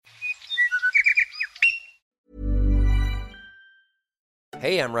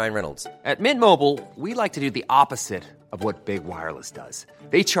Hey, I'm Ryan Reynolds. At Mint Mobile, we like to do the opposite of what Big Wireless does.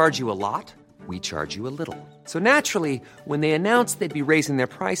 They charge you a lot, we charge you a little. So naturally, when they announced they'd be raising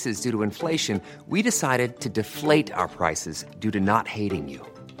their prices due to inflation, we decided to deflate our prices due to not hating you.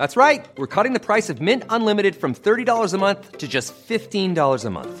 That's right. We're cutting the price of Mint Unlimited from $30 a month to just $15 a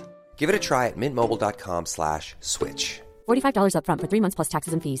month. Give it a try at mintmobile.com/switch. $45 up front for 3 months plus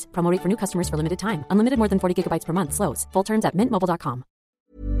taxes and fees. Promo rate for new customers for limited time. Unlimited more than 40 gigabytes per month. Slows full terms at mintmobile.com.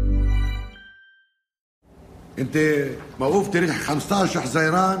 انت موقوف تاريخ 15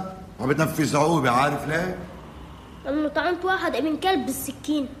 حزيران وعم بتنفذ عقوبة، عارف ليه؟ لأنه طعنت واحد ابن كلب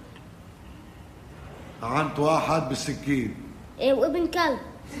بالسكين. طعنت واحد بالسكين؟ ايه وابن كلب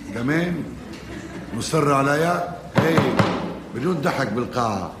كمان؟ مصر عليها؟ هي بدون ضحك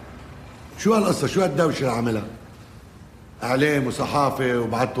بالقاعة. شو هالقصة؟ شو هالدوشة اللي عملها؟ إعلام وصحافة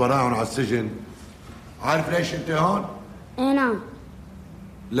وبعدت وراهم على السجن. عارف ليش انت هون؟ ايه نعم.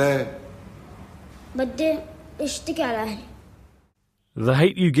 ليه؟ بدي اشتكي على أهلي. The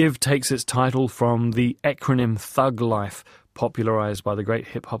Hate You Give takes its title from the acronym Thug Life, popularized by the great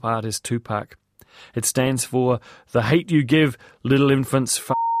hip-hop artist Tupac. It stands for The Hate You Give, Little Infants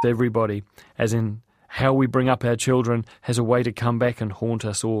F*** Everybody, as in how we bring up our children has a way to come back and haunt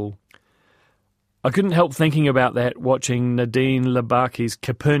us all. I couldn't help thinking about that watching Nadine Labaki's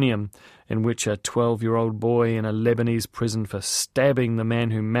Capernaum, in which a 12-year-old boy in a Lebanese prison for stabbing the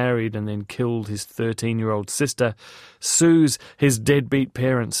man who married and then killed his 13-year-old sister sues his deadbeat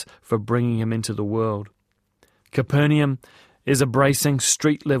parents for bringing him into the world. Capernaum is a bracing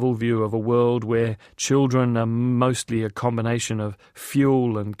street-level view of a world where children are mostly a combination of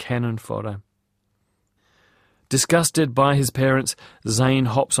fuel and cannon fodder. Disgusted by his parents, Zane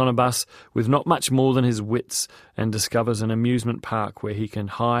hops on a bus with not much more than his wits and discovers an amusement park where he can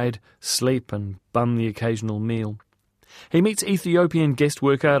hide, sleep and bum the occasional meal. He meets Ethiopian guest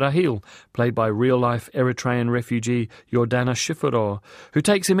worker Rahil, played by real-life Eritrean refugee Yordana Shifero, who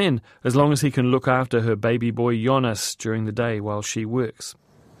takes him in as long as he can look after her baby boy Jonas during the day while she works.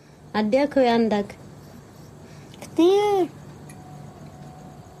 عندك وعندك كتير.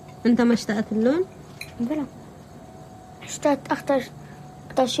 انت ما اشتقت اللون؟ بلا اشتقت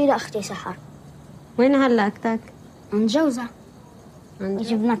أكتر شي لأختي سحر. وين هلا اختك؟ متجوزة.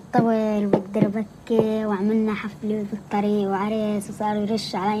 جبنا الطبل والدربكة وعملنا حفلة في الطريق وعريس وصار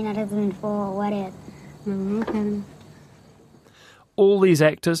يرش علينا رز من فوق ورد. All these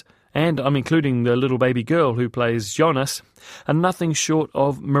actors, and I'm including the little baby girl who plays Jonas, are nothing short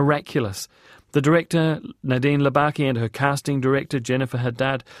of miraculous. The director, Nadine Labaki, and her casting director, Jennifer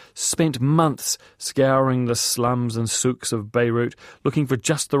Haddad, spent months scouring the slums and souks of Beirut looking for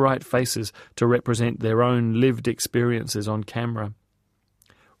just the right faces to represent their own lived experiences on camera.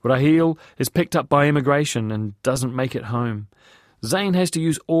 Rahil is picked up by immigration and doesn't make it home. Zane has to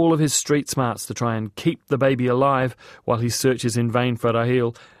use all of his street smarts to try and keep the baby alive while he searches in vain for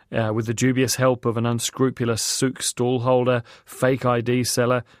Rahil, with the dubious help of an unscrupulous souk stallholder, fake ID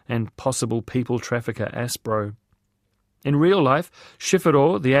seller, and possible people trafficker Aspro. In real life,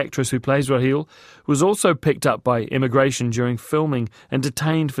 Shifero, the actress who plays Rahil, was also picked up by immigration during filming and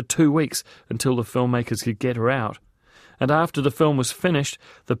detained for 2 weeks until the filmmakers could get her out. And after the film was finished,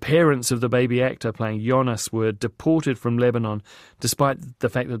 the parents of the baby actor playing Jonas were deported from Lebanon, despite the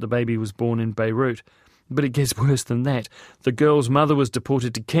fact that the baby was born in Beirut. But it gets worse than that. The girl's mother was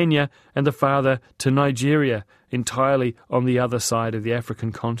deported to Kenya and the father to Nigeria, entirely on the other side of the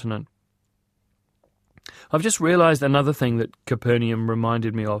African continent. I've just realised another thing that Capernaum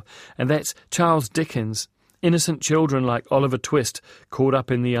reminded me of, and that's Charles Dickens. Innocent children like Oliver Twist caught up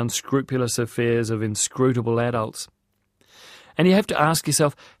in the unscrupulous affairs of inscrutable adults. And you have to ask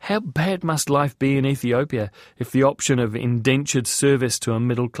yourself, how bad must life be in Ethiopia if the option of indentured service to a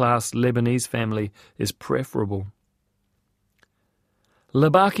middle-class Lebanese family is preferable?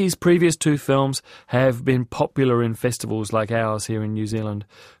 Labaki's previous 2 films have been popular in festivals like ours here in New Zealand.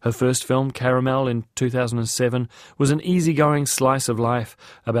 Her first film, Caramel, in 2007, was an easygoing slice of life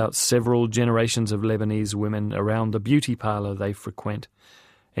about several generations of Lebanese women around the beauty parlour they frequent.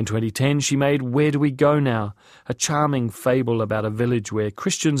 In 2010, she made Where Do We Go Now?, a charming fable about a village where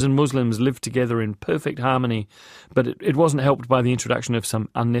Christians and Muslims live together in perfect harmony, but it wasn't helped by the introduction of some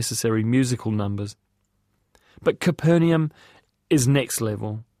unnecessary musical numbers. But Capernaum is next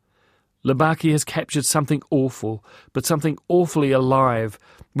level. Labaki has captured something awful, but something awfully alive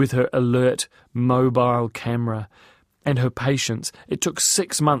with her alert, mobile camera and her patience. It took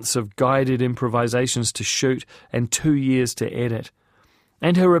 6 months of guided improvisations to shoot and 2 years to edit.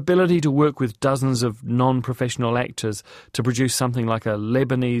 And her ability to work with dozens of non-professional actors to produce something like a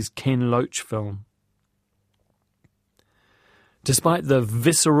Lebanese Ken Loach film. Despite the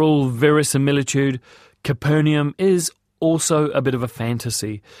visceral verisimilitude, Capernaum is also a bit of a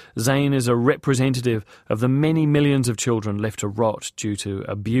fantasy. Zane is a representative of the many millions of children left to rot due to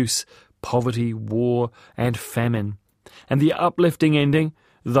abuse, poverty, war, and famine. And the uplifting ending,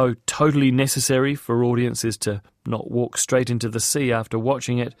 though totally necessary for audiences to not walk straight into the sea after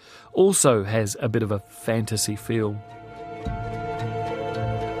watching it, also has a bit of a fantasy feel.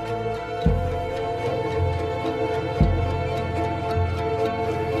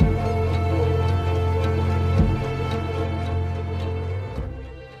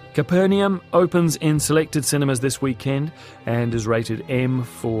 Capernaum opens in selected cinemas this weekend and is rated M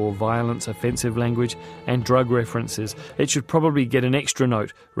for violence, offensive language and drug references. It should probably get an extra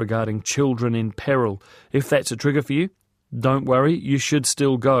note regarding children in peril. If that's a trigger for you, don't worry, you should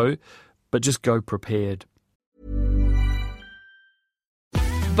still go, but just go prepared.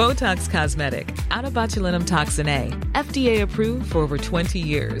 Botox Cosmetic, out of botulinum toxin A, FDA approved for over 20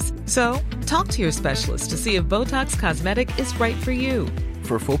 years. So, talk to your specialist to see if Botox Cosmetic is right for you.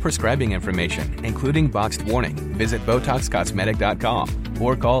 For full prescribing information, including boxed warning, visit BotoxCosmetic.com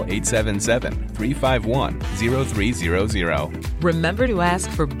or call 877-351-0300. Remember to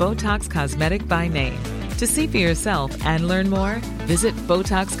ask for Botox Cosmetic by name. To see for yourself and learn more, visit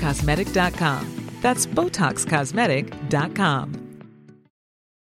BotoxCosmetic.com. That's BotoxCosmetic.com.